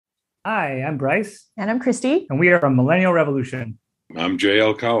Hi, I'm Bryce, And I'm Kristy. and we are from Millennial Revolution. I'm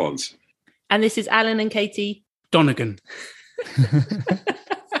JL Collins. And this is Alan and Katie Donegan.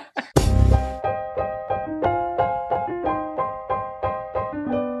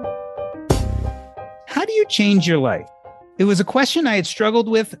 How do you change your life? It was a question I had struggled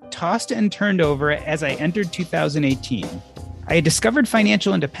with, tossed and turned over as I entered 2018. I had discovered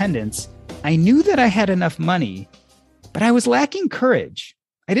financial independence. I knew that I had enough money, but I was lacking courage.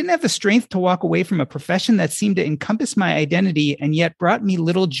 I didn't have the strength to walk away from a profession that seemed to encompass my identity and yet brought me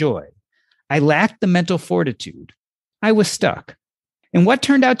little joy. I lacked the mental fortitude. I was stuck. In what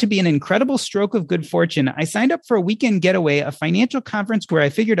turned out to be an incredible stroke of good fortune, I signed up for a weekend getaway, a financial conference where I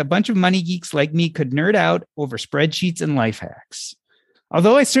figured a bunch of money geeks like me could nerd out over spreadsheets and life hacks.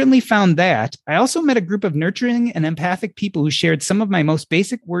 Although I certainly found that, I also met a group of nurturing and empathic people who shared some of my most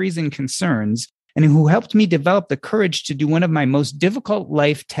basic worries and concerns, and who helped me develop the courage to do one of my most difficult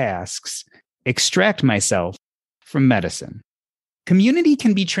life tasks: extract myself from medicine. Community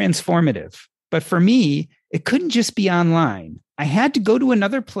can be transformative, but for me, it couldn't just be online. I had to go to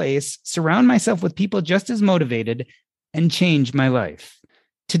another place, surround myself with people just as motivated, and change my life.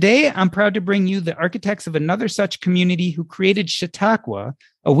 Today, I'm proud to bring you the architects of another such community who created Chautauqua,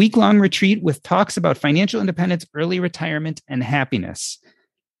 a week-long retreat with talks about financial independence, early retirement, and happiness.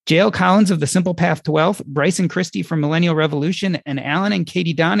 JL Collins of The Simple Path to Wealth, Bryce and Kristy from Millennial Revolution, and Alan and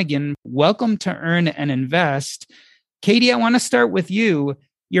Katie Donegan, welcome to Earn and Invest. Katie, I want to start with you.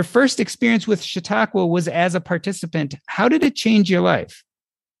 Your first experience with Chautauqua was as a participant. How did it change your life?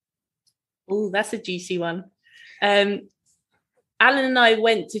 Oh, that's a juicy one. Alan and I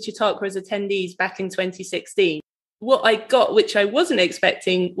went to Chautauqua as attendees back in 2016. What I got, which I wasn't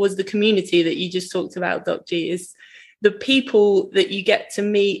expecting, was the community that you just talked about, Doc G, is the people that you get to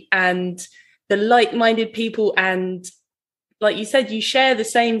meet and the like-minded people. And like you said, you share the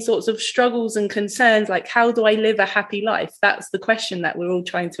same sorts of struggles and concerns, like how do I live a happy life? That's the question that we're all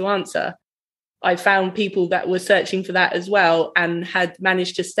trying to answer. I found people that were searching for that as well and had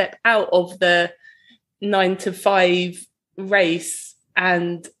managed to step out of the 9 to 5 race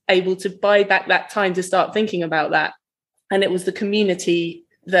and able to buy back that time to start thinking about that. And it was the community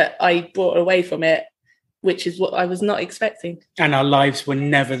that I brought away from it, which is what I was not expecting. And our lives were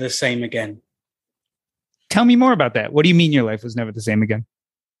never the same again. Tell me more about that. What do you mean your life was never the same again?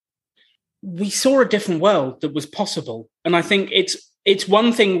 We saw a different world that was possible. And I think it's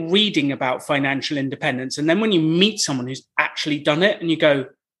one thing reading about financial independence. And then when you meet someone who's actually done it and you go,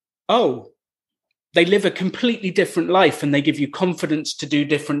 oh, they live a completely different life and they give you confidence to do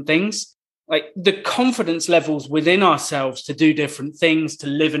different things. Like the confidence levels within ourselves to do different things, to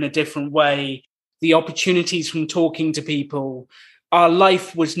live in a different way, the opportunities from talking to people. Our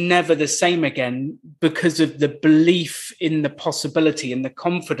life was never the same again because of the belief in the possibility and the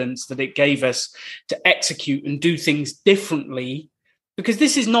confidence that it gave us to execute and do things differently, because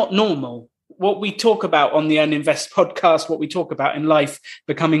this is not normal. What we talk about on the Earn Invest podcast, what we talk about in life,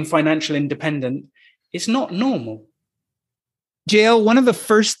 becoming financial independent, is not normal. JL, one of the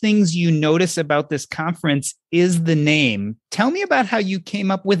first things you notice about this conference is the name. Tell me about how you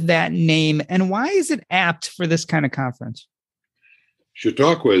came up with that name and why is it apt for this kind of conference?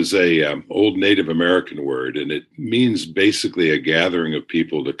 Chautauqua is a old Native American word, and it means basically a gathering of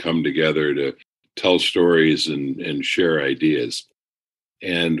people to come together to tell stories and share ideas.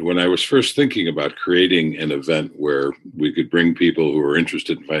 And when I was first thinking about creating an event where we could bring people who are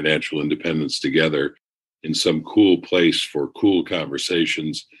interested in financial independence together in some cool place for cool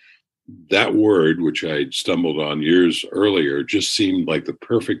conversations, that word, which I'd stumbled on years earlier, just seemed like the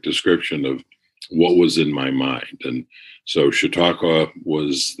perfect description of what was in my mind. And so Chautauqua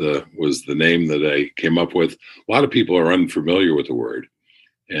was the name that I came up with. A lot of people are unfamiliar with the word,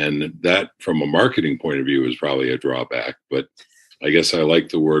 and that from a marketing point of view is probably a drawback, but I guess I like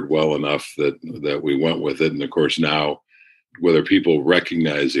the word well enough that we went with it. And of course now, whether people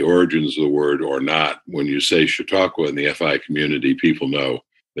recognize the origins of the word or not, when you say Chautauqua in the FI community, people know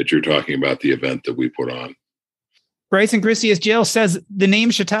that you're talking about the event that we put on. Bryce and Kristy, as JL says, the name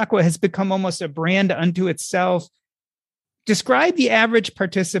Chautauqua has become almost a brand unto itself. Describe the average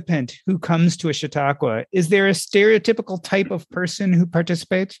participant who comes to a Chautauqua. Is there a stereotypical type of person who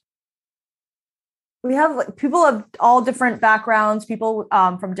participates? We have people of all different backgrounds, people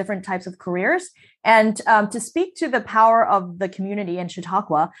from different types of careers. And to speak to the power of the community in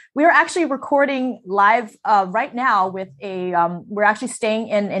Chautauqua, we are actually recording live right now with we're actually staying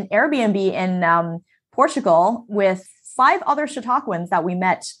in an Airbnb in Portugal with 5 other Chautauquans that we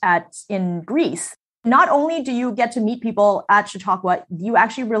met in Greece. not only do you get to meet people at Chautauqua, you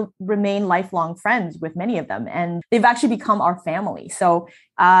actually remain lifelong friends with many of them, and they've actually become our family. So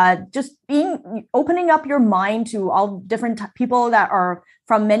just opening up your mind to all different people that are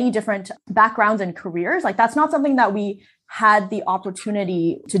from many different backgrounds and careers, like that's not something that we had the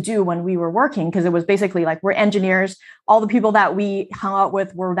opportunity to do when we were working, because it was basically like, we're engineers. All the people that we hung out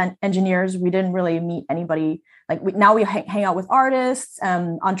with were engineers. We didn't really meet anybody. Like now we hang out with artists,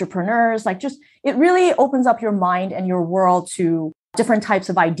 entrepreneurs, like just, it really opens up your mind and your world to different types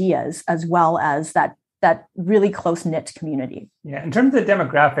of ideas, as well as that really close knit community. Yeah. In terms of the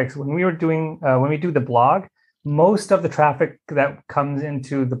demographics, when we do the blog, most of the traffic that comes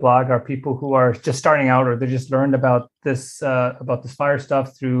into the blog are people who are just starting out, or they just learned about this fire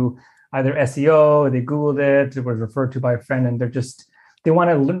stuff through either SEO, they Googled it was referred to by a friend, and they're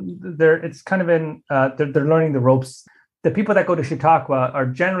learning the ropes. The people that go to Chautauqua are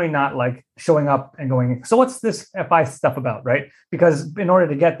generally not like showing up and going, so what's this FI stuff about, right? Because in order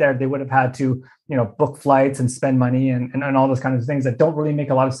to get there, they would have had to, book flights and spend money and all those kinds of things that don't really make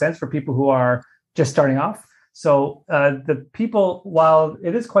a lot of sense for people who are just starting off. So the people, while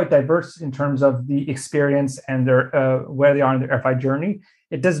it is quite diverse in terms of the experience and their where they are in their FI journey,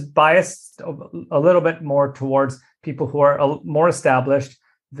 it does bias a little bit more towards people who are more established.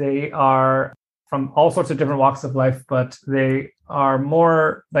 They are from all sorts of different walks of life, but they are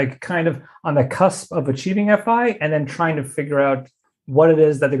more like kind of on the cusp of achieving FI and then trying to figure out what it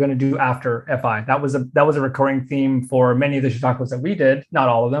is that they're going to do after FI. That was a recurring theme for many of the Chautauquas that we did, not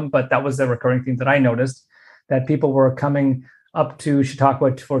all of them, but that was a recurring theme that I noticed, that people were coming up to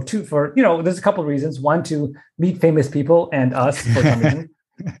Chautauqua there's a couple of reasons. One, to meet famous people and us for some reason.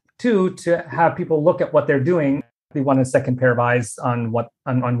 Two, to have people look at what they're doing. They want a second pair of eyes on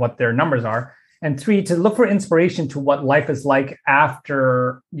what their numbers are. And three, to look for inspiration to what life is like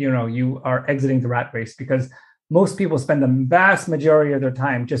after, you are exiting the rat race, because most people spend the vast majority of their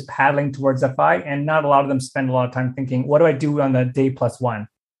time just paddling towards FI, and not a lot of them spend a lot of time thinking, what do I do on the day plus one?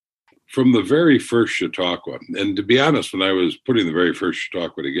 From the very first Chautauqua, and to be honest, when I was putting the very first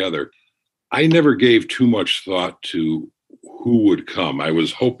Chautauqua together, I never gave too much thought to who would come. I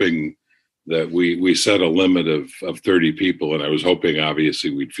was hoping that we set a limit of 30 people, and I was hoping,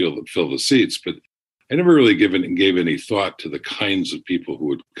 obviously, we'd fill the seats, but I never really gave any thought to the kinds of people who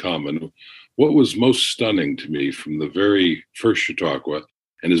would come. And what was most stunning to me from the very first Chautauqua,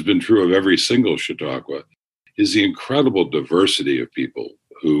 and has been true of every single Chautauqua, is the incredible diversity of people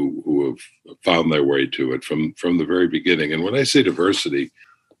who have found their way to it from the very beginning. And when I say diversity,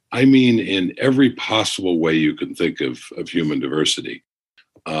 I mean in every possible way you can think of human diversity.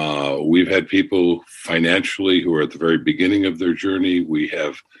 We've had people financially who are at the very beginning of their journey. We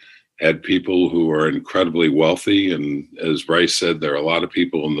have had people who are incredibly wealthy. And as Bryce said, there are a lot of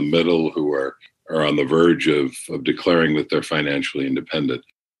people in the middle who are on the verge of declaring that they're financially independent.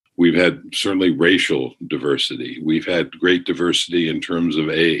 We've had certainly racial diversity. We've had great diversity in terms of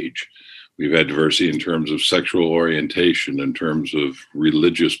age. We've had diversity in terms of sexual orientation, in terms of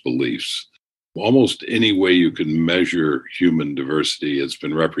religious beliefs. Almost any way you can measure human diversity has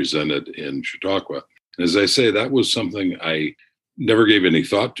been represented in Chautauqua. As I say, that was something I never gave any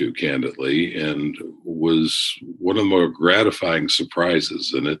thought to, candidly, and was one of the more gratifying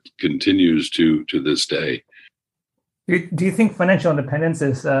surprises, and it continues to this day. Do you think financial independence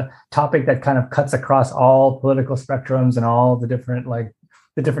is a topic that kind of cuts across all political spectrums and all the different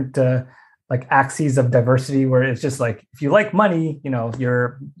axes of diversity, where it's just like, if you like money,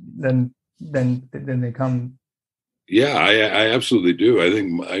 then they come? Yeah, I absolutely do. I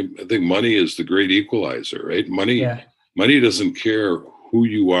think money is the great equalizer, right? Money doesn't care who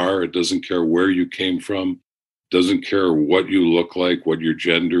you are. It doesn't care where you came from. It doesn't care what you look like, what your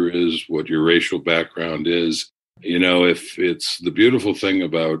gender is, what your racial background is. If it's the beautiful thing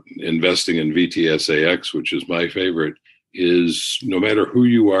about investing in VTSAX, which is my favorite, is no matter who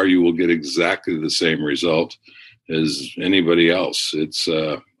you are, you will get exactly the same result as anybody else. It's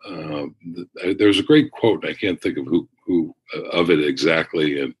there's a great quote. I can't think of who of it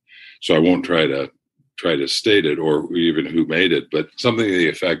exactly, and so I won't try to state it or even who made it, but something to the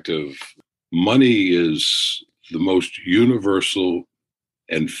effect of, money is the most universal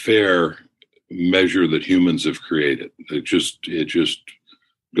and fair measure that humans have created. It just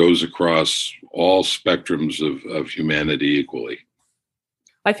goes across all spectrums of humanity equally.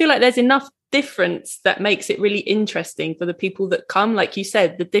 I feel like there's enough difference that makes it really interesting for the people that come. Like you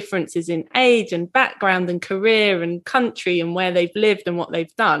said, the differences in age and background and career and country and where they've lived and what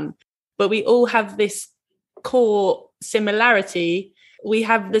they've done. But we all have this core similarity we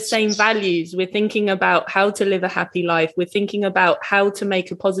have the same values. We're thinking about how to live a happy life. We're thinking about how to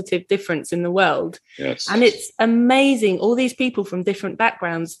make a positive difference in the world. Yes. And it's amazing, all these people from different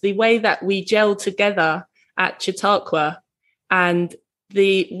backgrounds, the way that we gel together at Chautauqua, and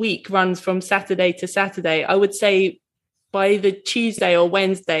the week runs from Saturday to Saturday. I would say by the Tuesday or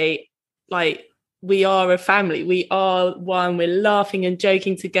Wednesday, like, we are a family. We are one. We're laughing and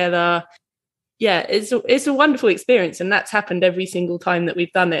joking together. Yeah, it's a wonderful experience, and that's happened every single time that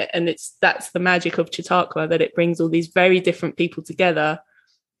we've done it. And that's the magic of Chautauqua, that it brings all these very different people together.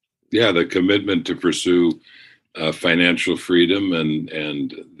 Yeah, the commitment to pursue financial freedom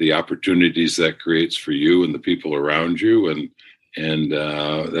and the opportunities that creates for you and the people around you, and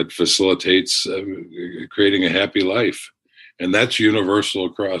that facilitates creating a happy life, and that's universal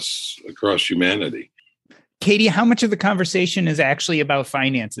across humanity. Katie, how much of the conversation is actually about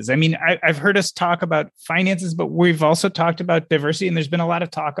finances? I mean, I've heard us talk about finances, but we've also talked about diversity, and there's been a lot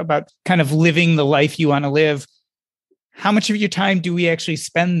of talk about kind of living the life you want to live. How much of your time do we actually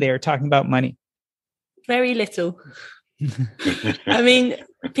spend there talking about money? Very little. I mean,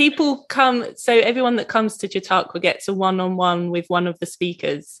 people come, so everyone that comes to Chautauqua gets a one-on-one with one of the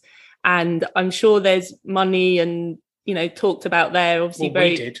speakers. And I'm sure there's money and, talked about there, obviously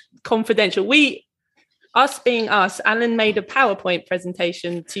very confidential. Us being us, Alan made a PowerPoint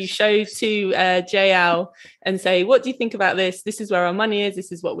presentation to show to JL and say, what do you think about this? This is where our money is.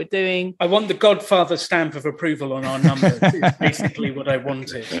 This is what we're doing. I want the Godfather stamp of approval on our numbers. It's basically what I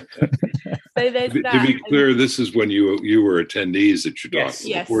wanted. So there's that. To be clear, this is when you were attendees at Chautauqua.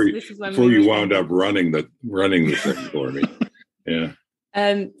 Yes, before you wound up running the thing for me.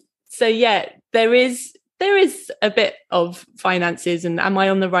 Yeah. So yeah, there is a bit of finances, and am I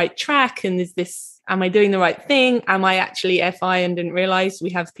on the right track? And am I doing the right thing? Am I actually FI and didn't realize? We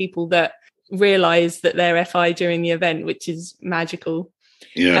have people that realize that they're FI during the event, which is magical.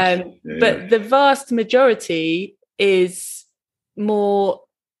 Yeah. But the vast majority is more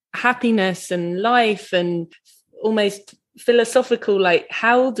happiness and life and almost philosophical, like,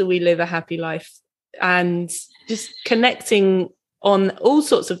 how do we live a happy life? And just connecting on all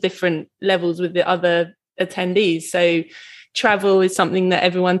sorts of different levels with the other attendees. So travel is something that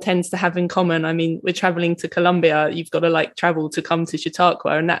everyone tends to have in common. I mean, we're traveling to Colombia. You've got to travel to come to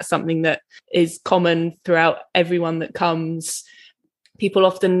Chautauqua. And that's something that is common throughout everyone that comes. People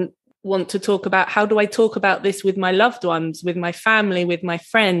often want to talk about, how do I talk about this with my loved ones, with my family, with my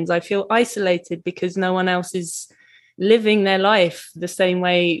friends? I feel isolated because no one else is living their life the same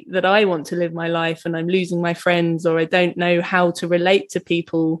way that I want to live my life, and I'm losing my friends, or I don't know how to relate to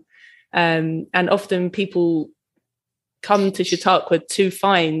people. And often people come to Chautauqua to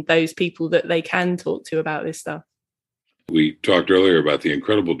find those people that they can talk to about this stuff. We talked earlier about the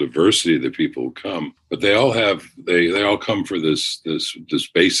incredible diversity of the people who come, but they all come for this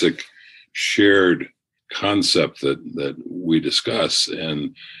basic shared concept that we discuss.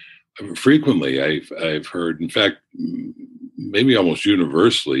 And frequently I've heard, in fact, maybe almost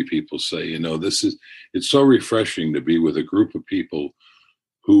universally, people say, it's so refreshing to be with a group of people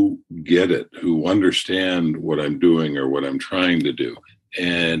who get it, who understand what I'm doing or what I'm trying to do.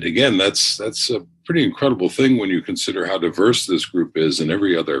 And again, that's a pretty incredible thing when you consider how diverse this group is in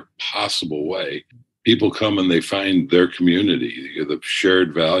every other possible way. People come and they find their community, the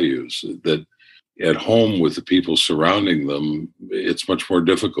shared values that at home with the people surrounding them, it's much more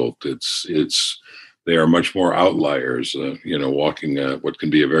difficult. They are much more outliers, walking what can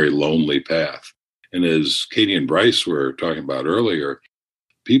be a very lonely path. And as Katie and Bryce were talking about earlier,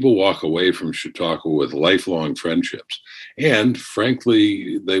 people walk away from Chautauqua with lifelong friendships. And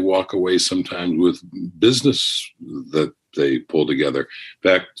frankly, they walk away sometimes with business that they pull together.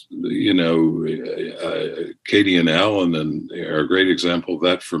 In fact, Katie and Alan are a great example of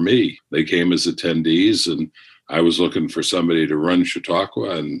that for me. They came as attendees, and I was looking for somebody to run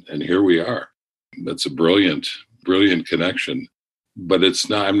Chautauqua, and here we are. That's a brilliant, brilliant connection. But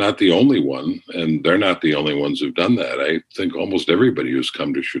I'm not the only one, and they're not the only ones who've done that. I think almost everybody who's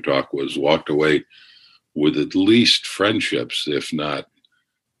come to Chautauqua has walked away with at least friendships, if not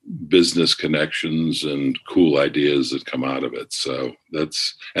business connections and cool ideas that come out of it. So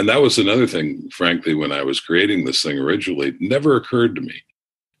that was another thing, frankly, when I was creating this thing originally, it never occurred to me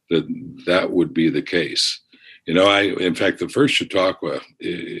that would be the case. In fact, the first Chautauqua,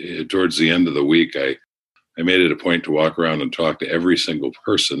 towards the end of the week, I made it a point to walk around and talk to every single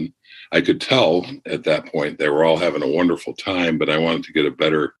person. I could tell at that point they were all having a wonderful time, but I wanted to get a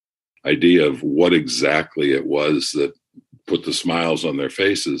better idea of what exactly it was that put the smiles on their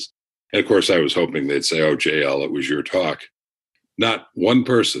faces. And of course, I was hoping they'd say, "Oh, JL, it was your talk." Not one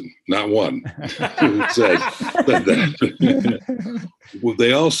person, not one, said that. Well,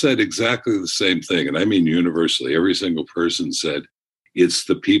 they all said exactly the same thing. And I mean, universally, every single person said, it's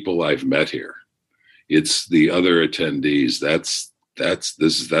the people I've met here. It's the other attendees.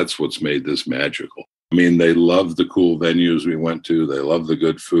 That's what's made this magical. I mean, they love the cool venues we went to. They love the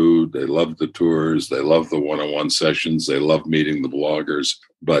good food. They love the tours. They love the one-on-one sessions. They love meeting the bloggers.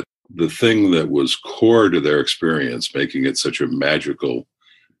 But the thing that was core to their experience, making it such a magical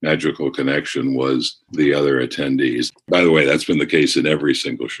connection, was the other attendees. By the way, that's been the case in every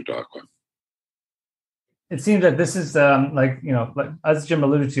single Chautauqua. It seems that this is like as Jim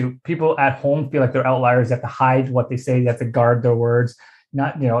alluded to, people at home feel like they're outliers. They have to hide what they say. They have to guard their words.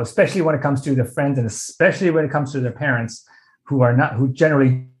 Not, especially when it comes to their friends, and especially when it comes to their parents, who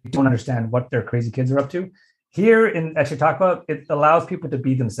generally don't understand what their crazy kids are up to. Here at Chautauqua, it allows people to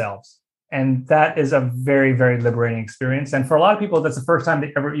be themselves. And that is a very, very liberating experience. And for a lot of people, that's the first time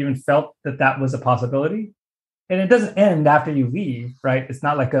they ever even felt that was a possibility. And it doesn't end after you leave, right? It's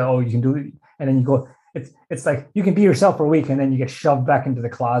not like, you can do it, and then you go. It's like you can be yourself for a week and then you get shoved back into the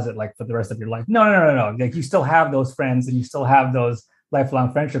closet like for the rest of your life. No. Like you still have those friends and you still have those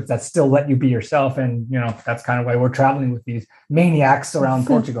lifelong friendships that still let you be yourself. And, that's kind of why we're traveling with these maniacs around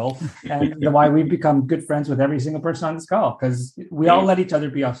Portugal, and why we've become good friends with every single person on this call, because we all let each other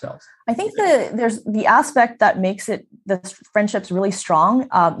be ourselves. I think there's the aspect that makes the friendships really strong,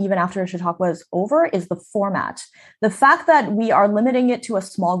 even after Chautauqua is over, is the format. The fact that we are limiting it to a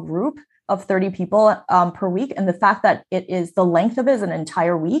small group of 30 people per week, and the fact that the length of it is an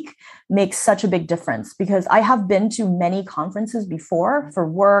entire week makes such a big difference, because I have been to many conferences before for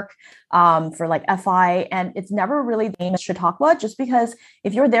work, for like FI, and it's never really the same as Chautauqua, just because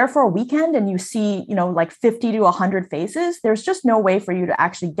if you're there for a weekend and you see, like 50 to 100 faces, there's just no way for you to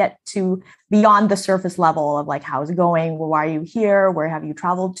actually get to beyond the surface level of like, how's it going? Well, why are you here? Where have you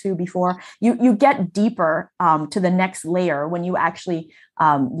traveled to before? You get deeper to the next layer when you actually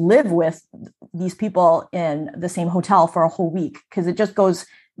live with these people in the same hotel for a whole week, because it just goes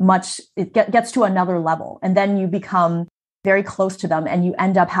gets to another level. And then you become very close to them and you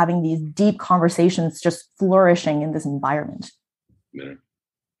end up having these deep conversations just flourishing in this environment. Yeah.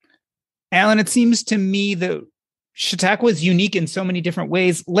 Alan, it seems to me that Chautauqua is unique in so many different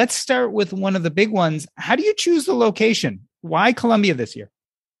ways. Let's start with one of the big ones. How do you choose the location? Why Columbia this year?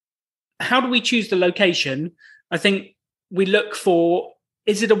 How do we choose the location? I think we look for,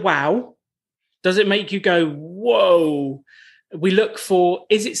 is it a wow? Does it make you go, whoa? We look for,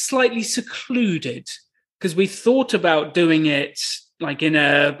 is it slightly secluded? Because we thought about doing it like in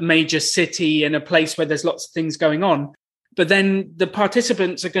a major city, in a place where there's lots of things going on. But then the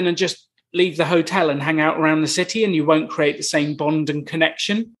participants are going to just leave the hotel and hang out around the city, and you won't create the same bond and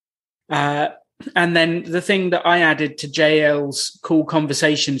connection. And then the thing that I added to JL's cool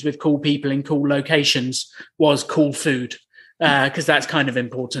conversations with cool people in cool locations was cool food, because that's kind of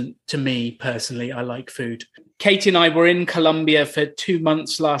important to me personally. I like food. Katie and I were in Colombia for 2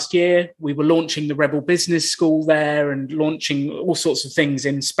 months last year. We were launching the Rebel Business School there and launching all sorts of things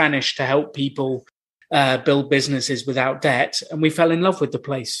in Spanish to help people build businesses without debt. And we fell in love with the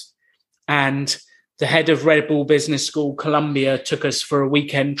place. And the head of Rebel Business School, Colombia, took us for a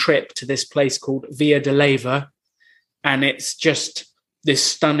weekend trip to this place called Villa de Leyva. And it's just this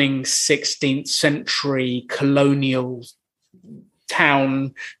stunning 16th century colonial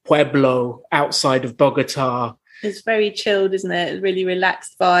town, pueblo, outside of Bogota. It's very chilled, isn't it? It's really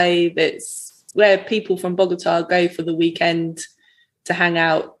relaxed vibe. It's where people from Bogota go for the weekend to hang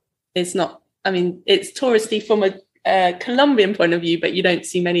out. It's not, it's touristy from a Colombian point of view, but you don't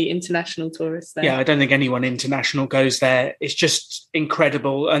see many international tourists there. Yeah, I don't think anyone international goes there. It's just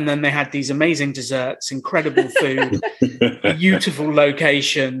incredible. And then they had these amazing desserts, incredible food, beautiful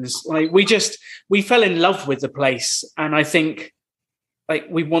locations. Like we fell in love with the place. And I think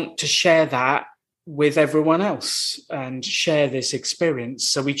we want to share that with everyone else and share this experience.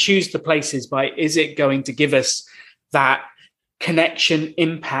 So we choose the places by, is it going to give us that connection,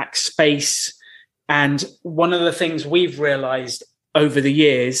 impact, space? And one of the things we've realized over the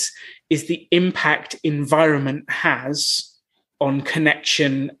years is the impact environment has on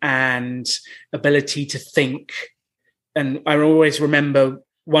connection and ability to think. And I always remember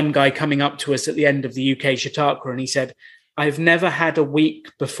one guy coming up to us at the end of the UK Chautauqua, and he said, I've never had a week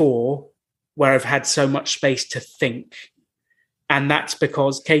before where I've had so much space to think. And that's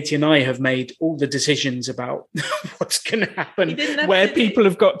because Katie and I have made all the decisions about what's going to happen, where people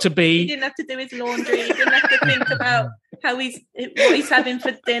have got to be. He didn't have to do his laundry. He didn't have to think about what he's having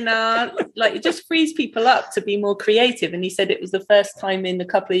for dinner. Like, it just frees people up to be more creative. And he said it was the first time in a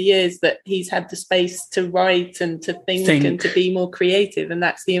couple of years that he's had the space to write and to think. And to be more creative. And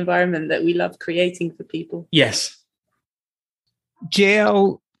that's the environment that we love creating for people. Yes.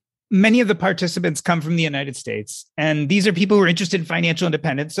 JL, many of the participants come from the United States, and these are people who are interested in financial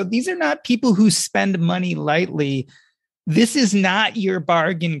independence. So these are not people who spend money lightly. This is not your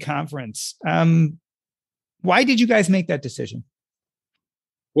bargain conference. Why did you guys make that decision?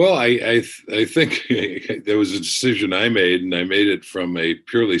 Well, I think there was a decision I made, and I made it from a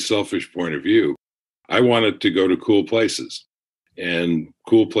purely selfish point of view. I wanted to go to cool places, and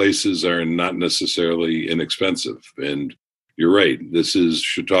cool places are not necessarily inexpensive. And you're right.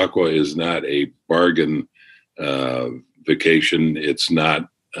 Chautauqua is not a bargain vacation. It's not.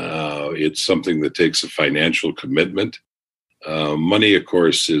 It's something that takes a financial commitment. Money, of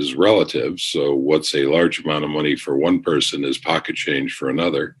course, is relative. So what's a large amount of money for one person is pocket change for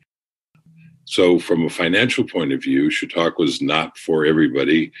another. So from a financial point of view, Chautauqua is not for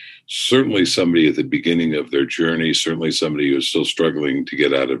everybody. Certainly somebody at the beginning of their journey, certainly somebody who is still struggling to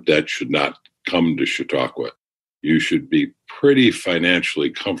get out of debt should not come to Chautauqua. You should be pretty financially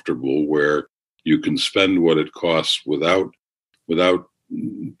comfortable where you can spend what it costs without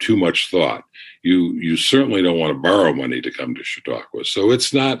too much thought. You certainly don't want to borrow money to come to Chautauqua. So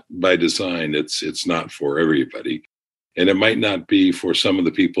it's not by design, it's not for everybody. And it might not be for some of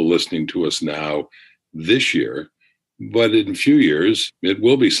the people listening to us now this year, but in a few years, it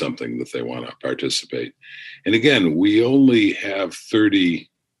will be something that they want to participate. And again, we only have 30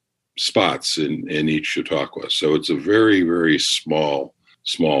 spots in each Chautauqua. So it's a very, very small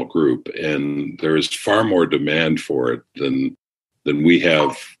group. And there is far more demand for it than we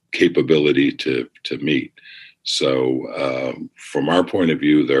have capability to meet. So from our point of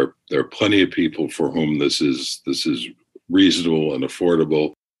view, there are plenty of people for whom this is reasonable and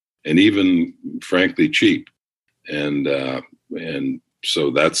affordable, and even frankly cheap. And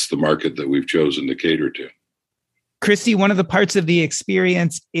so that's the market that we've chosen to cater to. Kristy, one of the parts of the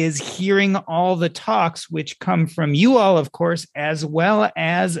experience is hearing all the talks, which come from you all, of course, as well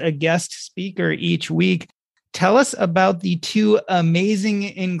as a guest speaker each week. Tell us about the two amazing,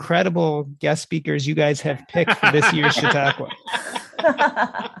 incredible guest speakers you guys have picked for this year's Chautauqua.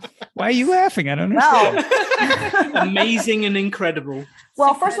 Why are you laughing? I don't understand. Well, amazing and incredible.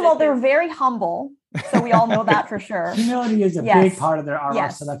 Well, first of all, they're very humble. So we all know that for sure. Humility is a big part of our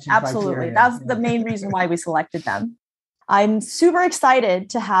selection absolutely. criteria. That's the main reason why we selected them. I'm super excited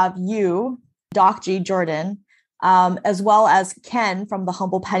to have you, Doc G. Jordan, as well as Ken from the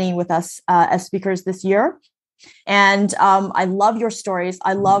Humble Penny with us as speakers this year. And I love your stories.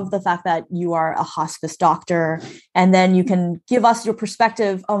 I love the fact that you are a hospice doctor, and then you can give us your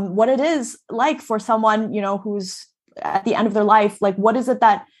perspective on what it is like for someone, who's at the end of their life. Like, what is it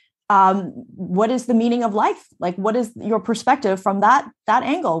that, what is the meaning of life? Like, what is your perspective from that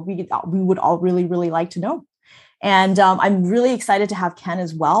angle? We would all really, really like to know. And I'm really excited to have Ken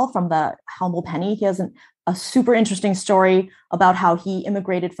as well from the Humble Penny. He has a super interesting story about how he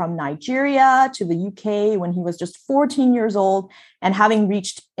immigrated from Nigeria to the UK when he was just 14 years old and having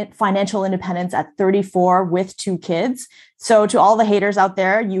reached financial independence at 34 with 2 kids. So to all the haters out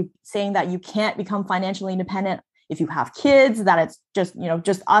there, you saying that you can't become financially independent if you have kids, that it's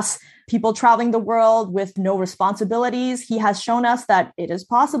just us people traveling the world with no responsibilities. He has shown us that it is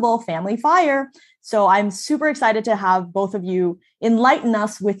possible. Family fire. So I'm super excited to have both of you enlighten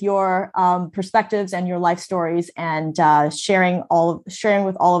us with your perspectives and your life stories, and sharing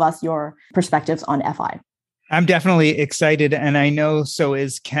with all of us your perspectives on FI. I'm definitely excited, and I know so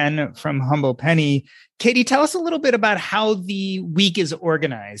is Ken from Humble Penny. Katie, tell us a little bit about how the week is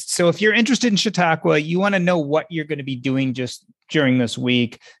organized. So if you're interested in Chautauqua, you want to know what you're going to be doing just during this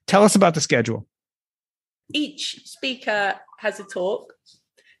week. Tell us about the schedule. Each speaker has a talk.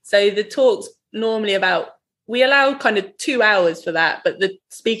 So the talk's normally we allow kind of 2 hours for that, but the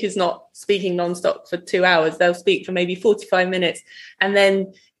speaker's not speaking nonstop for 2 hours. They'll speak for maybe 45 minutes and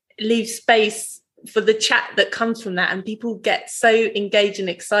then leave space for the chat that comes from that. And people get so engaged and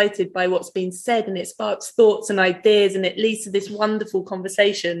excited by what's being said, and it sparks thoughts and ideas, and it leads to this wonderful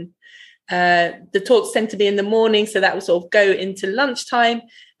conversation. The talks tend to be in the morning, so that will sort of go into lunchtime.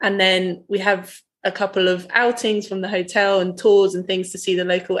 And then we have a couple of outings from the hotel and tours and things to see the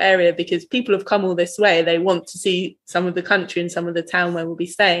local area, because people have come all this way. They want to see some of the country and some of the town where we'll be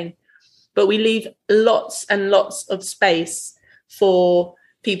staying. But we leave lots and lots of space for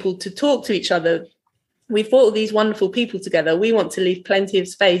people to talk to each other. we've brought all these wonderful people together. We want to leave plenty of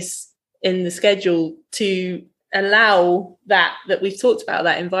space in the schedule to allow that we've talked about,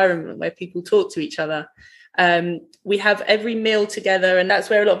 that environment where people talk to each other. We have every meal together, and that's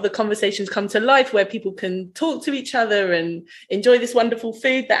where a lot of the conversations come to life, where people can talk to each other and enjoy this wonderful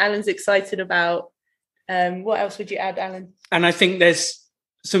food that Alan's excited about. What else would you add, Alan? And I think there's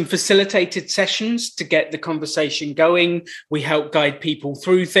some facilitated sessions to get the conversation going. We help guide people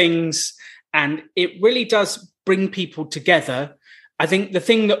through things, and it really does bring people together. I think the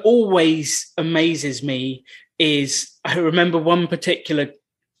thing that always amazes me is, I remember one particular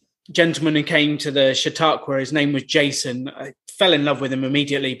gentleman who came to the Chautauqua. His name was Jason. I fell in love with him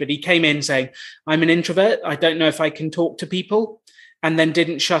immediately, but he came in saying, I'm an introvert. I don't know if I can talk to people, and then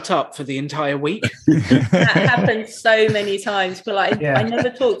didn't shut up for the entire week. That happens so many times. But I never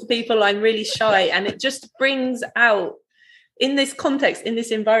talk to people. I'm really shy. And it just brings out, in this context, in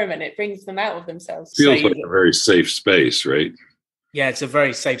this environment, it brings them out of themselves. Feels like a very safe space, right? Yeah, it's a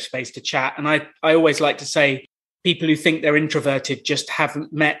very safe space to chat. And I always like to say, people who think they're introverted just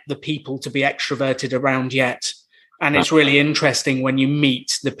haven't met the people to be extroverted around yet. And it's really interesting when you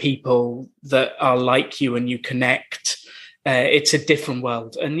meet the people that are like you and you connect. It's a different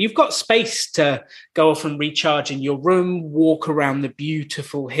world. And you've got space to go off and recharge in your room, walk around the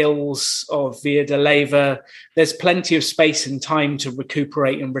beautiful hills of Via de Leyva. There's plenty of space and time to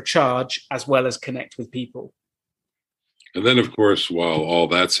recuperate and recharge, as well as connect with people. And then, of course, while all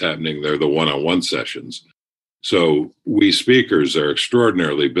that's happening, there are the one-on-one sessions. So we speakers are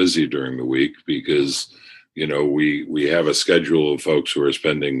extraordinarily busy during the week because, we have a schedule of folks who are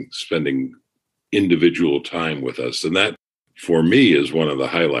spending individual time with us. And that, for me, is one of the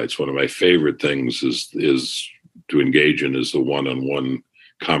highlights. One of my favorite things is to engage in is the one-on-one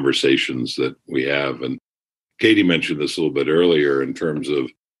conversations that we have. And Katie mentioned this a little bit earlier in terms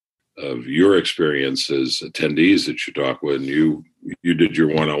of your experience as attendees at Chautauqua, and you did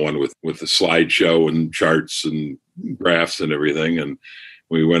your one-on-one with a slideshow and charts and graphs and everything, and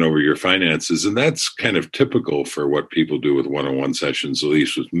we went over your finances, and that's kind of typical for what people do with one-on-one sessions, at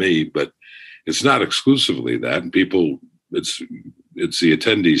least with me, but it's not exclusively that. And people, it's the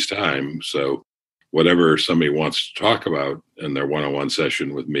attendees' time, so whatever somebody wants to talk about in their one-on-one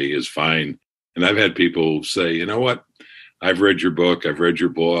session with me is fine. And I've had people say, you know what? I've read your book. I've read your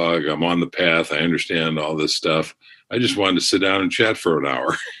blog. I'm on the path. I understand all this stuff. I just wanted to sit down and chat for an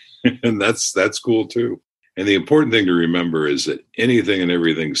hour. And that's cool too. And the important thing to remember is that anything and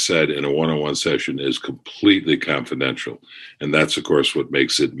everything said in a one-on-one session is completely confidential. And that's, of course, what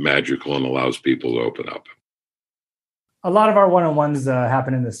makes it magical and allows people to open up. A lot of our one-on-ones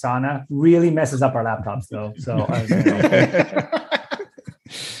happen in the sauna. Really messes up our laptops, though. So,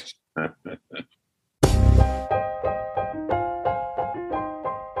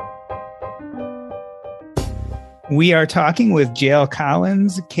 We are talking with JL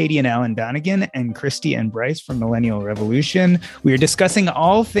Collins, Katie and Alan Donegan, and Kristy and Bryce from Millennial Revolution. We are discussing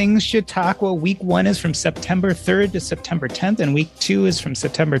all things Chautauqua. Week 1 is from September 3rd to September 10th, and week 2 is from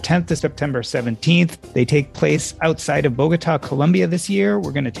September 10th to September 17th. They take place outside of Bogota, Colombia this year.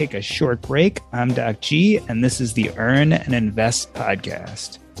 We're going to take a short break. I'm Doc G, and this is the Earn and Invest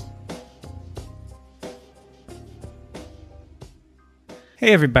podcast.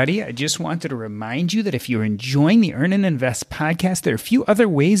 Hey, everybody. I just wanted to remind you that if you're enjoying the Earn and Invest podcast, there are a few other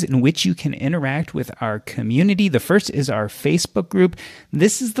ways in which you can interact with our community. The first is our Facebook group.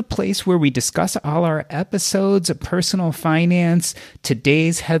 This is the place where we discuss all our episodes, personal finance,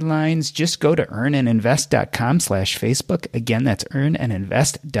 today's headlines. Just go to earnandinvest.com/Facebook. Again, that's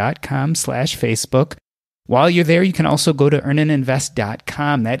earnandinvest.com/Facebook. While you're there, you can also go to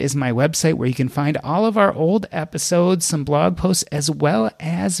earnandinvest.com. That is my website where you can find all of our old episodes, some blog posts, as well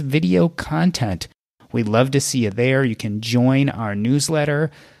as video content. We'd love to see you there. You can join our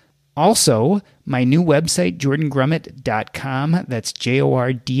newsletter. Also, my new website, jordangrummett.com, that's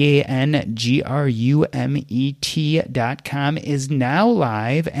JORDANGRUMET.com, is now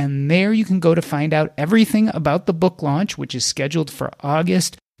live, and there you can go to find out everything about the book launch, which is scheduled for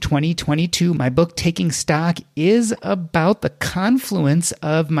August 2022. My book, Taking Stock, is about the confluence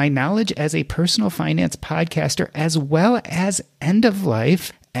of my knowledge as a personal finance podcaster as well as end of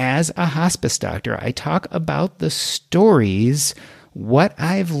life as a hospice doctor. I talk about the stories, what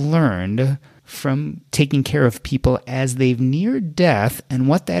I've learned from taking care of people as they've neared death and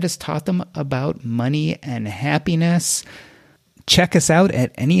what that has taught them about money and happiness. Check us out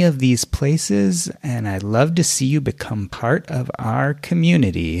at any of these places, and I'd love to see you become part of our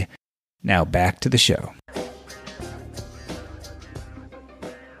community. Now back to the show.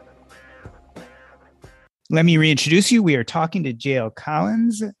 Let me reintroduce you. We are talking to JL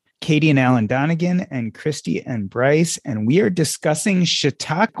Collins, Katie and Alan Donegan and Kristy and Bryce, and we are discussing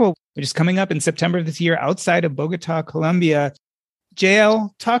Chautauqua, which is coming up in September of this year outside of Bogota, Colombia.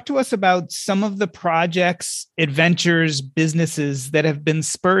 JL, talk to us about some of the projects, adventures, businesses that have been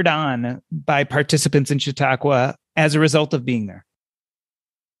spurred on by participants in Chautauqua as a result of being there.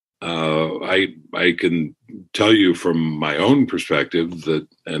 I can tell you from my own perspective that,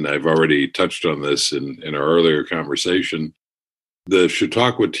 and I've already touched on this in our earlier conversation, the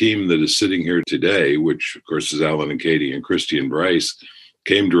Chautauqua team that is sitting here today, which of course is Alan and Katie and Kristy and Bryce,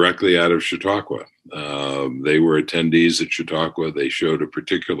 came directly out of Chautauqua. They were attendees at Chautauqua. They showed a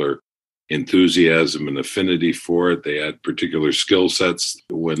particular enthusiasm and affinity for it. They had particular skill sets.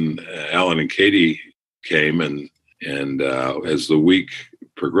 When Alan and Katie came, and as the week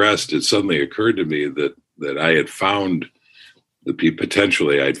progressed, it suddenly occurred to me that I had found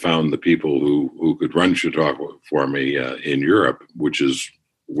I'd found the people who could run Chautauqua for me in Europe, which is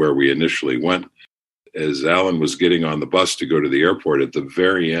where we initially went. As Alan was getting on the bus to go to the airport at the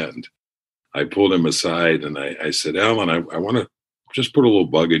very end, I pulled him aside and I said, Alan, I want to just put a little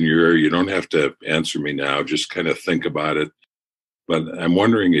bug in your ear. You don't have to answer me now. Just kind of think about it. But I'm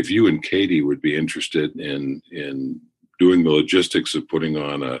wondering if you and Katie would be interested in doing the logistics of putting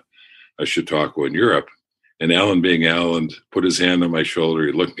on a Chautauqua in Europe. And Alan, being Alan, put his hand on my shoulder.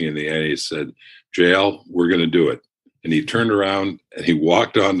 He looked me in the eye. He said, JL, we're going to do it. And he turned around and he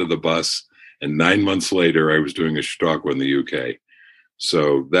walked onto the bus. And 9 months later, I was doing a Chautauqua in the UK.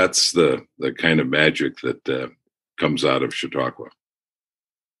 So that's the kind of magic that comes out of Chautauqua.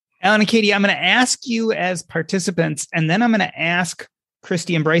 Alan and Katie, I'm going to ask you as participants, and then I'm going to ask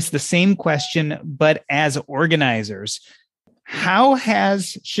Kristy and Bryce the same question, but as organizers. How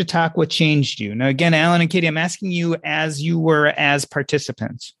has Chautauqua changed you? Now, again, Alan and Katie, I'm asking you as you were as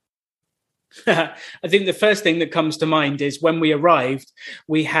participants. I think the first thing that comes to mind is when we arrived,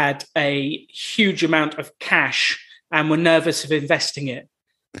 we had a huge amount of cash and were nervous of investing it.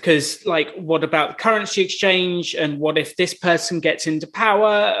 Because, what about currency exchange? And what if this person gets into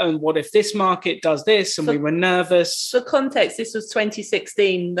power? And what if this market does this? And we were nervous. For context, this was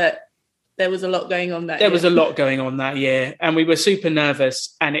 2016, but there was a lot going on that year. There was a lot going on that year. And we were super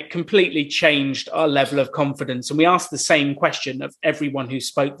nervous. And it completely changed our level of confidence. And we asked the same question of everyone who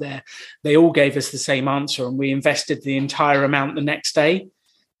spoke there. They all gave us the same answer. And we invested the entire amount the next day.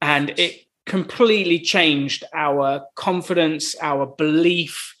 And it completely changed our confidence, our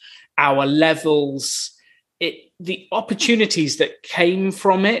belief, our levels, the opportunities that came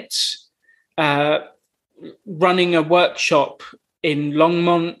from it. Running a workshop in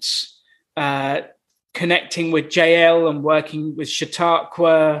Longmont, connecting with JL and working with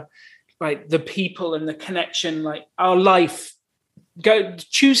Chautauqua, the people and the connection, our life,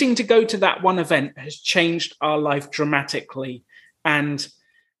 choosing to go to that one event has changed our life dramatically. And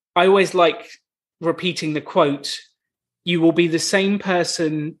I always like repeating the quote, you will be the same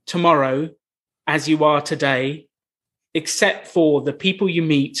person tomorrow as you are today, except for the people you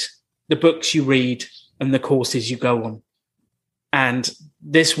meet, the books you read, and the courses you go on. And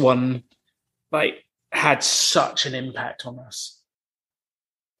this one, had such an impact on us.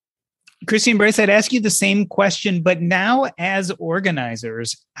 Kristy and Bryce, I'd ask you the same question, but now as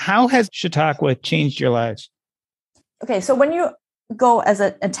organizers, how has Chautauqua changed your lives? Okay, so when you go as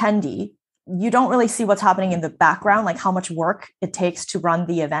an attendee, you don't really see what's happening in the background, how much work it takes to run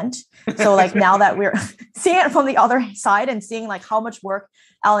the event. So now that we're seeing it from the other side and seeing how much work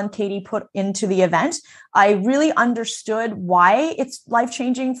Alan and Katie put into the event, I really understood why it's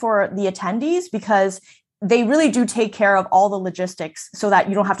life-changing for the attendees, because they really do take care of all the logistics so that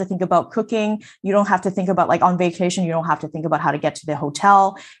you don't have to think about cooking. You don't have to think about on vacation. You don't have to think about how to get to the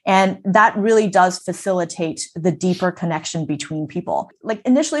hotel. And that really does facilitate the deeper connection between people.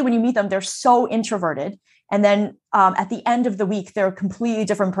 Initially, when you meet them, they're so introverted. And then at the end of the week, they're a completely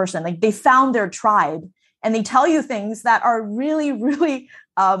different person. They found their tribe and they tell you things that are really, really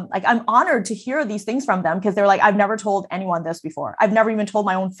I'm honored to hear these things from them, because they're I've never told anyone this before. I've never even told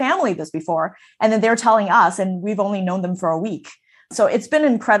my own family this before. And then they're telling us, and we've only known them for a week. So it's been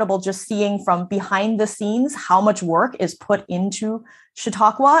incredible just seeing from behind the scenes how much work is put into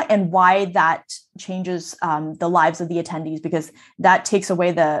Chautauqua and why that changes the lives of the attendees, because that takes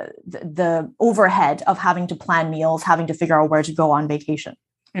away the overhead of having to plan meals, having to figure out where to go on vacation.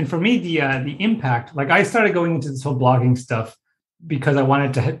 And for me, the impact, I started going into this whole blogging stuff because I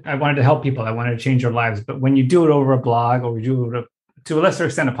wanted to help people. I wanted to change their lives. But when you do it over a blog, or you do it to a lesser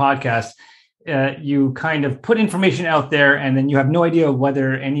extent a podcast, you kind of put information out there and then you have no idea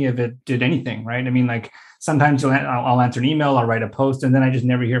whether any of it did anything, right? Sometimes I'll answer an email, I'll write a post, and then I just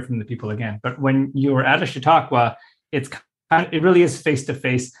never hear from the people again. But when you're at a Chautauqua, it's it really is face to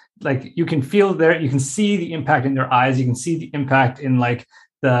face. Like you can feel you can see the impact in their eyes. You can see the impact in like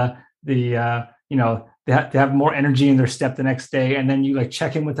they have more energy in their step the next day. And then you like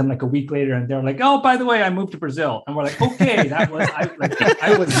check in with them like a week later and they're like, oh, by the way, I moved to Brazil. And we're like, okay,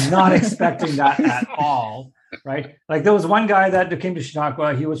 I was not expecting that at all. Right. Like there was one guy that came to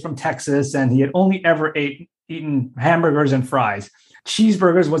Chautauqua. He was from Texas and he had only ever eaten hamburgers and fries.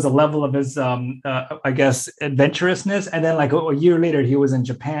 Cheeseburgers was the level of his, I guess, adventurousness. And then like a year later, he was in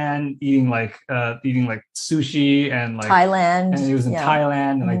Japan eating like sushi and like Thailand. And he was in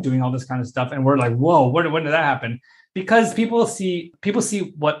Thailand and like doing all this kind of stuff. And we're like, whoa, when did that happen? Because people see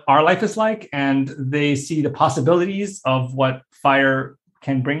what our life is like and they see the possibilities of what fire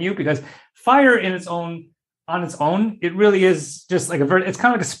can bring you. Because fire on its own, it really is just like it's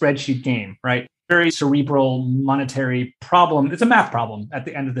kind of like a spreadsheet game, right? Very cerebral monetary problem. It's a math problem at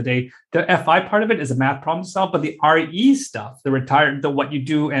the end of the day. The FI part of it is a math problem to solve, but the RE stuff, what you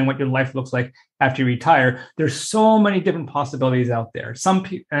do and what your life looks like after you retire, there's so many different possibilities out there.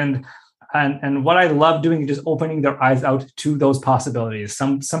 And what I love doing is just opening their eyes out to those possibilities.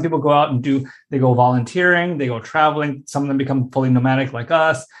 Some people go out and they go volunteering, they go traveling. Some of them become fully nomadic like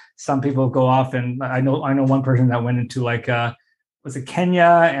us. Some people go off, and I know one person that went into like was it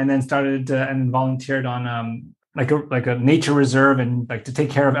Kenya and then started and volunteered on like a nature reserve and like to take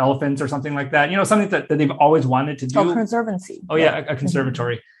care of elephants or something like that. Something that they've always wanted to do. Oh, conservancy. Oh yeah, a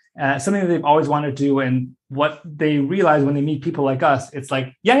conservatory. Something that they've always wanted to do. And what they realize when they meet people like us, it's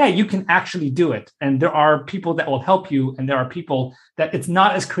like, yeah, you can actually do it. And there are people that will help you. And there are people that it's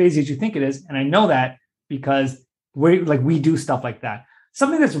not as crazy as you think it is. And I know that because we do stuff like that.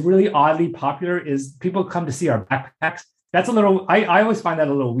 Something that's really oddly popular is people come to see our backpacks. That's a little, I always find that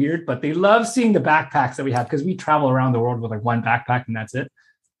a little weird, but they love seeing the backpacks that we have because we travel around the world with like one backpack and that's it.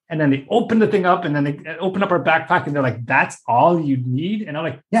 And then they open the thing up and then they open up our backpack and they're like, that's all you need? And I'm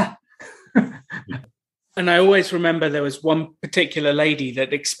like, yeah. And I always remember there was one particular lady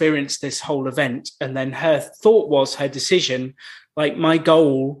that experienced this whole event. And then her decision, like my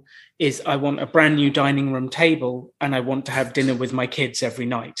goal is I want a brand new dining room table and I want to have dinner with my kids every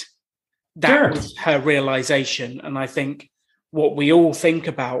night. That was her realization. And I think what we all think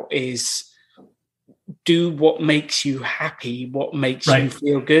about is do what makes you happy, what makes you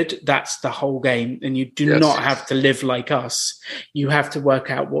feel good. That's the whole game. And you do not have to live like us. You have to work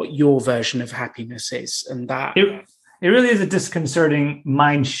out what your version of happiness is. And that it really is a disconcerting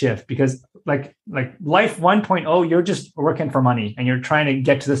mind shift because like life 1.0, you're just working for money and you're trying to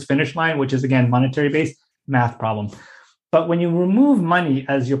get to this finish line, which is again, monetary based math problem. But when you remove money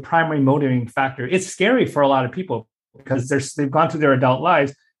as your primary motivating factor, it's scary for a lot of people because they've gone through their adult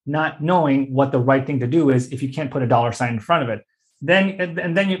lives not knowing what the right thing to do is if you can't put a dollar sign in front of it.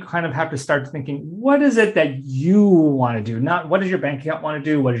 Then you kind of have to start thinking, what is it that you want to do? Not what does your bank account want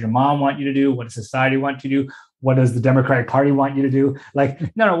to do? What does your mom want you to do? What does society want you to do? What does the Democratic Party want you to do?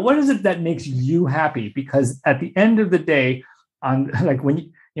 Like, no, what is it that makes you happy? Because at the end of the day,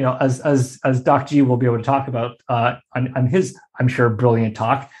 as Doc G will be able to talk about on his, I'm sure, brilliant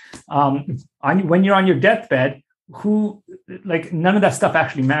talk, when you're on your deathbed, none of that stuff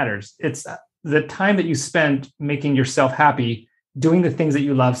actually matters. It's the time that you spend making yourself happy, doing the things that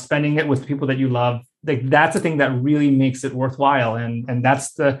you love, spending it with people that you love. Like that's the thing that really makes it worthwhile. And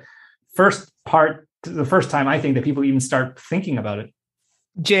that's the first time I think that people even start thinking about it.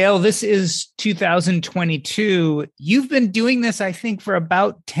 JL, this is 2022. You've been doing this, I think, for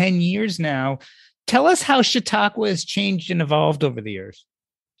about 10 years now. Tell us how Chautauqua has changed and evolved over the years.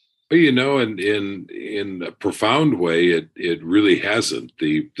 Well, in a profound way, it really hasn't.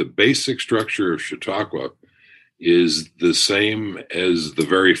 The basic structure of Chautauqua is the same as the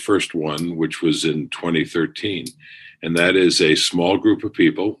very first one, which was in 2013. And that is a small group of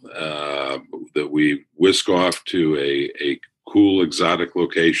people that we whisk off to a cool, exotic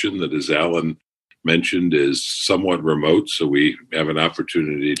location that, as Alan mentioned, is somewhat remote. So we have an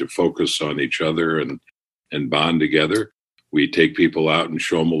opportunity to focus on each other and bond together. We take people out and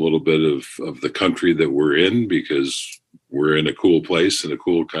show them a little bit of the country that we're in because we're in a cool place in a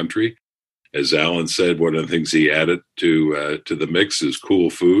cool country. As Alan said, one of the things he added to the mix is cool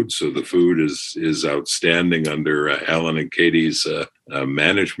food. So the food is outstanding under Alan and Katie's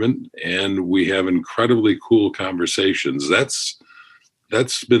management, and we have incredibly cool conversations. That's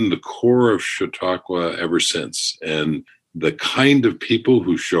been the core of Chautauqua ever since. And the kind of people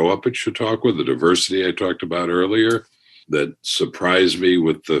who show up at Chautauqua, the diversity I talked about earlier, that surprised me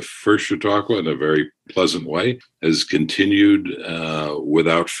with the first Chautauqua in a very pleasant way, has continued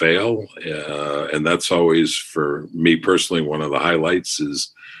without fail. And that's always, for me personally, one of the highlights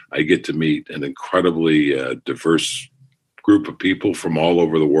is I get to meet an incredibly diverse group of people from all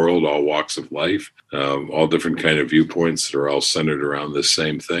over the world, all walks of life, all different kind of viewpoints that are all centered around this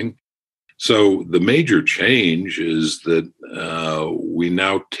same thing. So the major change is that we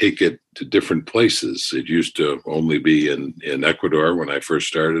now take it to different places. It used to only be in Ecuador when I first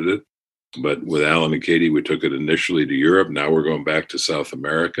started it. But with Alan and Katie, we took it initially to Europe. Now we're going back to South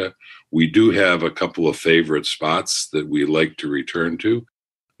America. We do have a couple of favorite spots that we like to return to.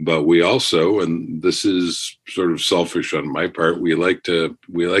 But we also, and this is sort of selfish on my part, we like to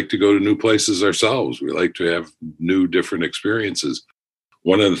go to new places ourselves. We like to have new, different experiences.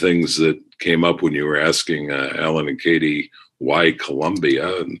 One of the things that came up when you were asking Alan and Katie why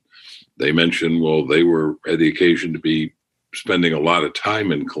Colombia, and they mentioned, well, they had the occasion to be spending a lot of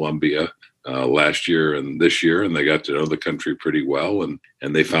time in Colombia last year and this year, and they got to know the country pretty well, and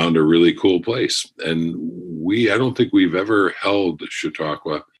they found a really cool place. And I don't think we've ever held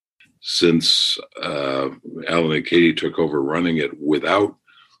Chautauqua since Alan and Katie took over running it without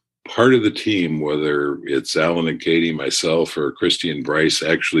part of the team, whether it's Alan and Katie, myself, or Kristy and Bryce,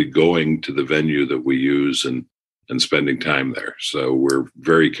 actually going to the venue that we use and spending time there. So we're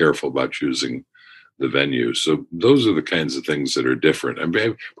very careful about choosing the venue. So those are the kinds of things that are different. I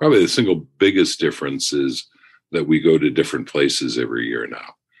mean, probably the single biggest difference is that we go to different places every year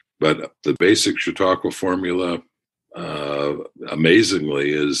now. But the basic Chautauqua formula,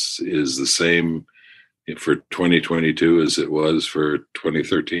 amazingly, is the same for 2022 as it was for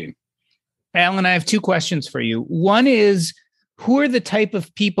 2013. Alan, I have two questions for you. One is, who are the type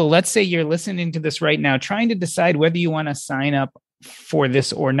of people, let's say you're listening to this right now, trying to decide whether you want to sign up for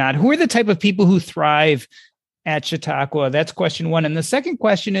this or not? Who are the type of people who thrive at Chautauqua? That's question one. And the second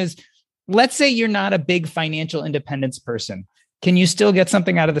question is, let's say you're not a big financial independence person. Can you still get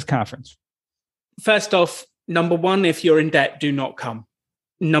something out of this conference? First off, number one, if you're in debt, do not come.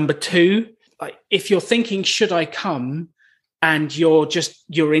 Number two, if you're thinking, should I come? And you're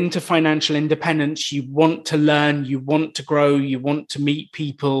into financial independence, you want to learn, you want to grow, you want to meet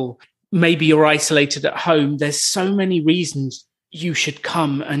people, maybe you're isolated at home. There's so many reasons you should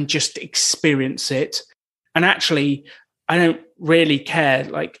come and just experience it. And actually, I don't really care,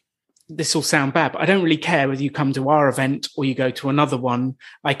 this will sound bad, but I don't really care whether you come to our event or you go to another one.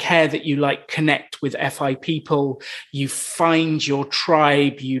 I care that you connect with FI people, you find your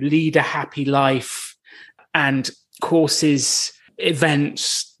tribe, you lead a happy life, and courses,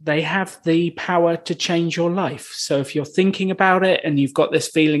 events, they have the power to change your life. So if you're thinking about it and you've got this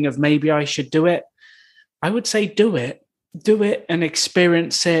feeling of maybe I should do it, I would say do it and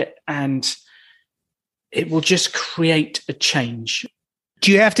experience it, and it will just create a change.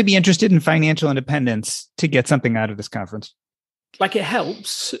 Do you have to be interested in financial independence to get something out of this conference? It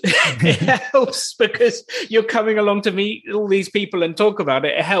helps. It helps because you're coming along to meet all these people and talk about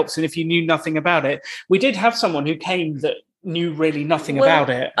it. It helps. And if you knew nothing about it, we did have someone who came that knew really nothing about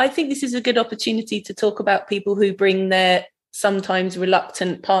it. I think this is a good opportunity to talk about people who bring their sometimes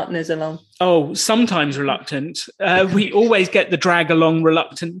reluctant partners along. Oh, sometimes reluctant. We always get the drag along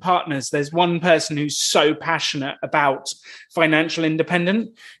reluctant partners. There's one person who's so passionate about financial independence.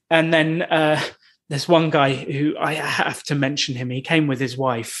 And then there's one guy who I have to mention him. He came with his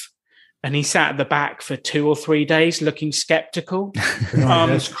wife and he sat at the back for 2 or 3 days looking skeptical,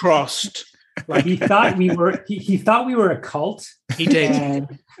 arms crossed. He thought we were a cult. He did.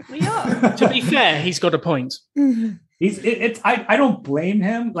 We are. To be fair, he's got a point. I don't blame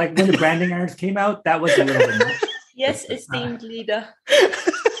him. When the branding irons came out, that was a little bit much. Yes, esteemed leader.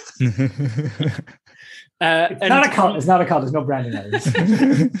 It's not a cult. It's not a cult. There's no branding irons.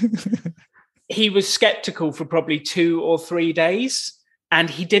 He was skeptical for probably 2 or 3 days, and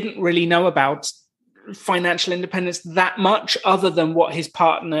he didn't really know about financial independence that much other than what his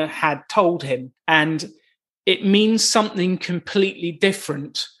partner had told him. And it means something completely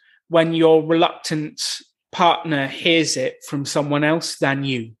different when your reluctant partner hears it from someone else than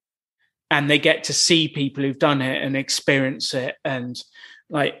you, and they get to see people who've done it and experience it. And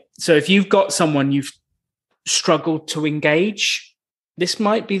so if you've got someone you've struggled to engage, this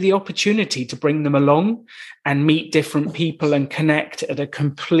might be the opportunity to bring them along and meet different people and connect at a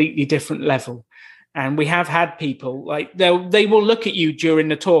completely different level. And we have had people they will look at you during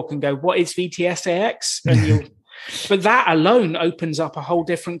the talk and go, "What is VTSAX?" And but that alone opens up a whole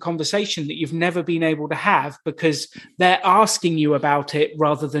different conversation that you've never been able to have because they're asking you about it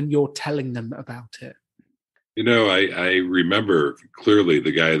rather than you're telling them about it. I remember clearly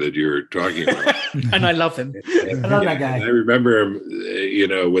the guy that you're talking about. And I love him. I love that guy. I remember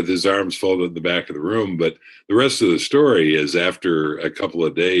him, with his arms folded in the back of the room. But the rest of the story is after a couple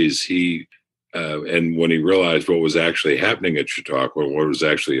of days, and when he realized what was actually happening at Chautauqua and what it was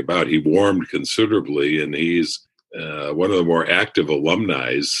actually about, he warmed considerably. And he's one of the more active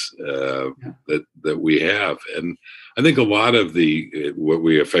alumni that we have. And I think a lot of what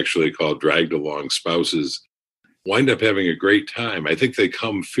we affectionately call dragged along spouses wind up having a great time. I think they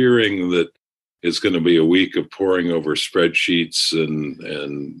come fearing that it's going to be a week of poring over spreadsheets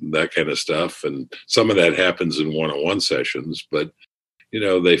and that kind of stuff. And some of that happens in one-on-one sessions, but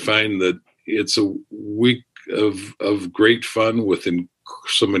they find that it's a week of great fun with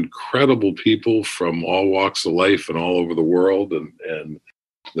some incredible people from all walks of life and all over the world, and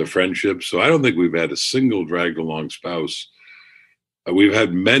the friendships. So I don't think we've had a single dragged along spouse. We've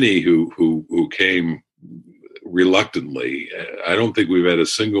had many who came reluctantly. I don't think we've had a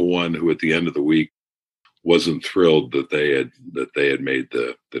single one who at the end of the week wasn't thrilled that they had made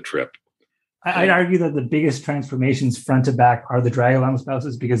the trip. I'd argue that the biggest transformations front to back are the drag along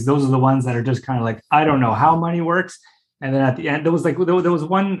spouses, because those are the ones that are just kind of like, I don't know how money works. And then at the end, there was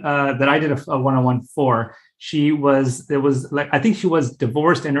one that I did a one-on-one for. I think she was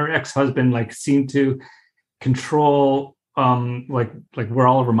divorced, and her ex-husband seemed to control where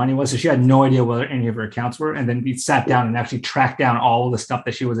all of her money was. So she had no idea where any of her accounts were. And then we sat down and actually tracked down all of the stuff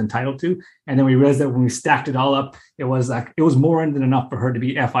that she was entitled to. And then we realized that when we stacked it all up, it was more than enough for her to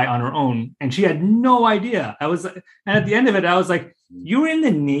be FI on her own. And she had no idea. And at the end of it, I was like, you were in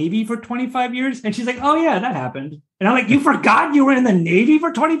the Navy for 25 years? And she's like, oh yeah, that happened. And I'm like, you forgot you were in the Navy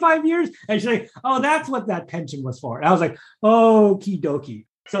for 25 years? And she's like, oh, that's what that pension was for. And I was like, okie dokie.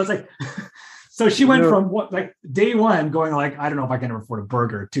 So it's like, so she went from day one going I don't know if I can afford a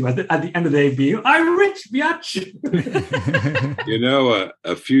burger, to at the end of the day being, I'm rich, biatch.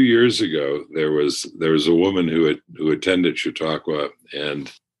 A few years ago, there was a woman who attended Chautauqua,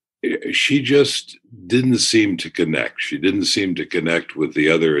 and she just didn't seem to connect. She didn't seem to connect with the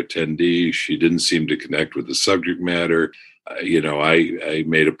other attendees. She didn't seem to connect with the subject matter. I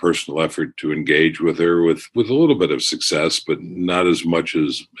made a personal effort to engage with her with a little bit of success, but not as much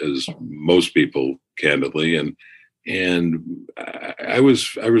as most people, candidly. And I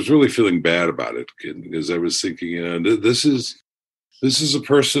was really feeling bad about it, because I was thinking, this is a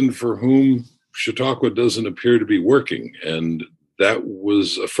person for whom Chautauqua doesn't appear to be working. And that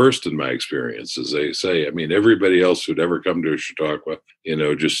was a first in my experience, as they say. I mean, everybody else who'd ever come to Chautauqua, it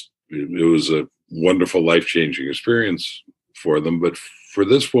was a wonderful, life-changing experience for them. But for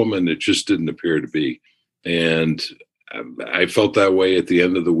this woman, it just didn't appear to be. And I felt that way at the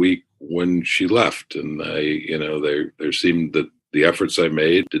end of the week when she left. And there seemed that the efforts I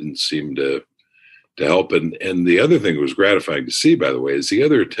made didn't seem to help. And the other thing that was gratifying to see, by the way, is the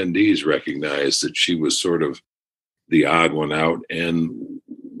other attendees recognized that she was sort of the odd one out. And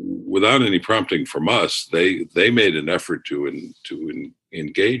without any prompting from us, they made an effort to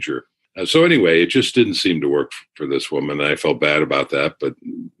engage her. So anyway, it just didn't seem to work for this woman. I felt bad about that, but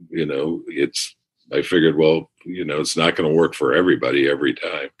I figured, it's not going to work for everybody every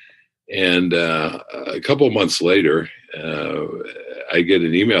time. And a couple of months later, I get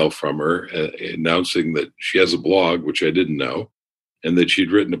an email from her announcing that she has a blog, which I didn't know, and that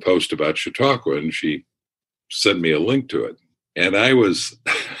she'd written a post about Chautauqua, and she sent me a link to it. And I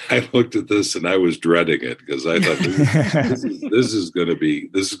looked at this and I was dreading it, because I thought this is going to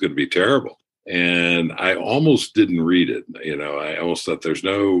be terrible. And I almost didn't read it. I almost thought there's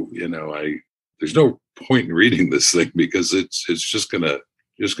no point in reading this thing, because it's just going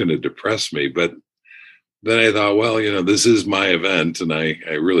to depress me. But then I thought, this is my event, and I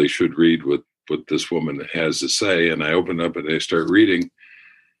really should read what this woman has to say. And I opened up and I start reading.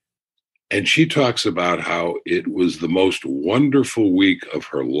 And she talks about how it was the most wonderful week of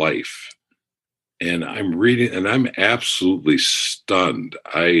her life. And I'm reading, and I'm absolutely stunned.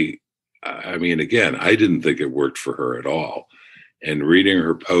 I mean, again, I didn't think it worked for her at all. And reading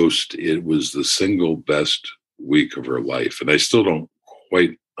her post, it was the single best week of her life. And I still don't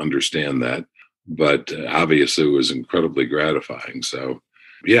quite understand that, but obviously it was incredibly gratifying. So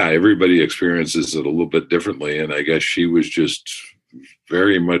yeah, everybody experiences it a little bit differently. And I guess she was just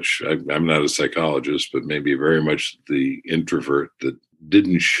very much, I'm not a psychologist, but maybe very much the introvert that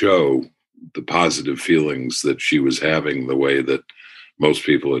didn't show the positive feelings that she was having the way that most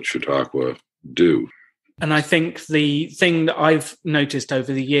people at Chautauqua do. And I think the thing that I've noticed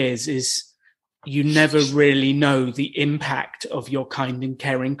over the years is you never really know the impact of your kind and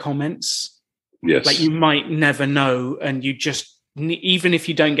caring comments. Yes. You might never know, and you just, even if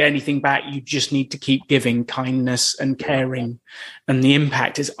you don't get anything back, you just need to keep giving kindness and caring, and the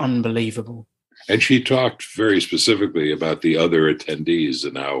impact is unbelievable. And she talked very specifically about the other attendees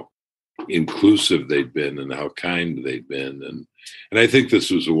and how inclusive they'd been and how kind they'd been. And I think this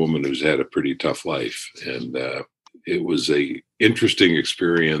was a woman who's had a pretty tough life. And it was a interesting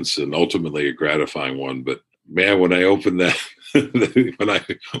experience and ultimately a gratifying one. But Man, when I opened that, when I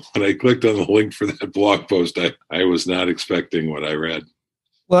clicked on the link for that blog post, I was not expecting what I read.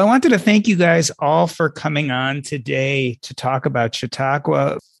 Well, I wanted to thank you guys all for coming on today to talk about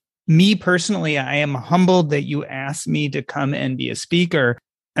Chautauqua. Me personally, I am humbled that you asked me to come and be a speaker.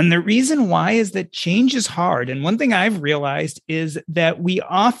 And the reason why is that change is hard. And one thing I've realized is that we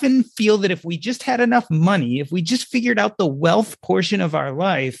often feel that if we just had enough money, if we just figured out the wealth portion of our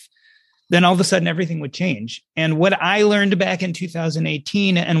life, then all of a sudden everything would change. And what I learned back in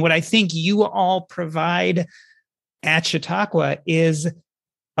 2018, and what I think you all provide at Chautauqua, is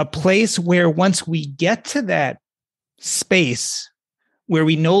a place where once we get to that space where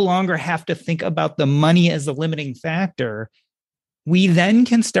we no longer have to think about the money as the limiting factor, we then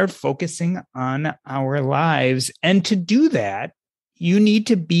can start focusing on our lives. And to do that, you need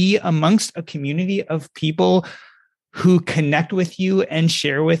to be amongst a community of people who connect with you and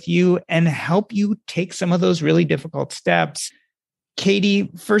share with you and help you take some of those really difficult steps.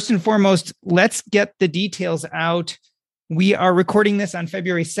 Katie, first and foremost, let's get the details out. We are recording this on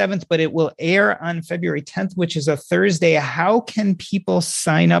February 7th, but it will air on February 10th, which is a Thursday. How can people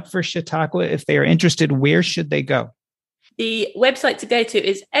sign up for Chautauqua if they are interested? Where should they go? The website to go to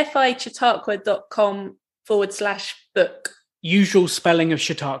is fichautauqua.com/book. Usual spelling of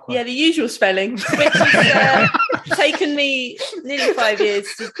Chautauqua. Yeah, the usual spelling, which has taken me nearly 5 years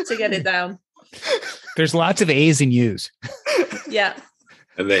to get it down. There's lots of A's and U's. Yeah.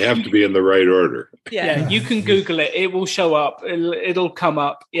 And they have to be in the right order. Yeah, you can Google it. It will show up. It'll come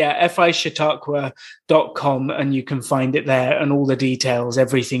up. Yeah, fichautauqua.com, and you can find it there and all the details,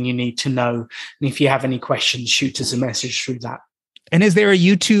 everything you need to know. And if you have any questions, shoot us a message through that. And is there a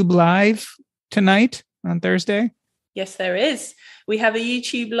YouTube live tonight on Thursday? Yes, there is. We have a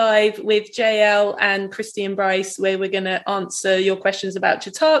YouTube live with JL and Kristy and Bryce, where we're going to answer your questions about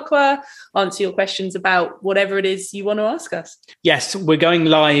Chautauqua, answer your questions about whatever it is you want to ask us. Yes, we're going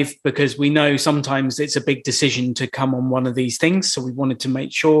live because we know sometimes it's a big decision to come on one of these things. So we wanted to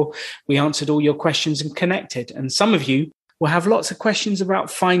make sure we answered all your questions and connected. And some of you will have lots of questions about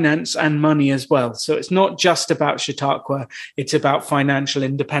finance and money as well. So it's not just about Chautauqua, it's about financial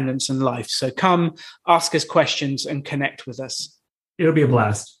independence and life. So come, ask us questions and connect with us. It'll be a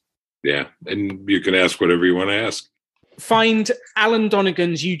blast. Yeah, and you can ask whatever you want to ask. Find Alan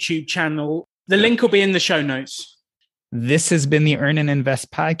Donegan's YouTube channel. The link will be in the show notes. This has been the Earn and Invest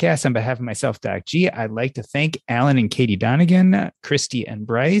podcast. On behalf of myself, Doc G, I'd like to thank Alan and Katie Donegan, Kristy and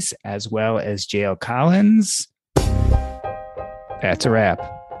Bryce, as well as JL Collins. That's a wrap.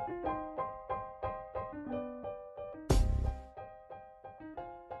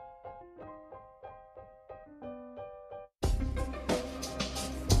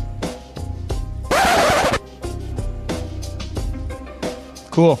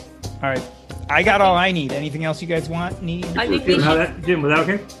 Cool. All right. I got all I need. Anything else you guys need? I think Jim, was that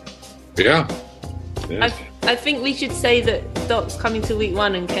okay? Yeah. Yes. I think we should say that Doc's coming to week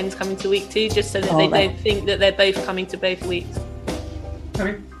 1 and Ken's coming to week 2, just so that they don't think that they're both coming to both weeks.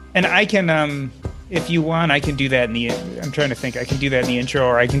 Okay. And I can, if you want, I can do that I'm trying to think. I can do that in the intro,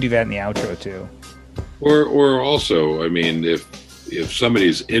 or I can do that in the outro too. Or also, I mean, if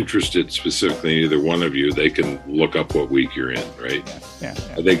somebody's interested specifically in either one of you, they can look up what week you're in, right? Yeah.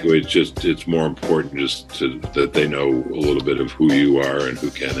 I think it's more important just that they know a little bit of who you are and who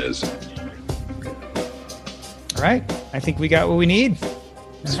Ken is. All right. I think we got what we need.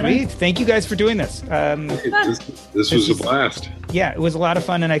 Sweet. Right. Thank you guys for doing this. This was a blast. Yeah, it was a lot of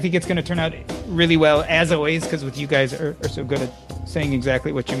fun, and I think it's going to turn out really well, as always, because with you guys are so good at saying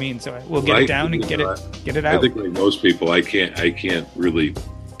exactly what you mean. So we'll get it down and get it out. I think like most people, I can't really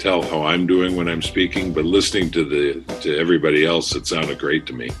tell how I'm doing when I'm speaking, but listening to everybody else, it sounded great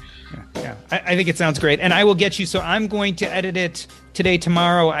to me. Yeah. I think it sounds great. And I will get you. So I'm going to edit it today,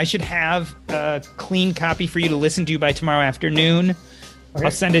 tomorrow. I should have a clean copy for you to listen to by tomorrow afternoon. Okay.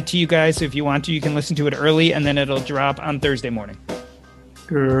 I'll send it to you guys. So if you want to, you can listen to it early, and then it'll drop on Thursday morning.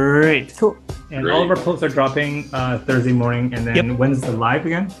 Great. Cool. And all of our posts are dropping Thursday morning. And then when's the live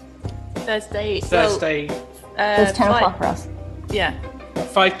again? Thursday. So it's 10 o'clock for us. Yeah.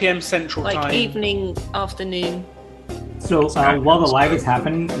 5 p.m. Central Time. Like evening, afternoon. So while the live is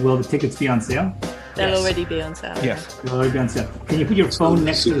happening, will the tickets be on sale? They'll already be on sale. Yes. They'll already be on sale. Can you put your phone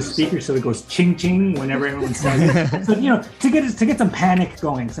next to the speaker so it goes ching ching whenever everyone says it? So to get some panic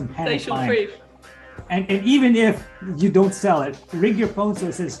going, some panic Social buying. proof. And even if you don't sell it, rig your phone so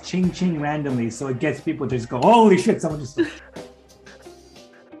it says ching ching randomly, so it gets people to just go, holy shit, someone just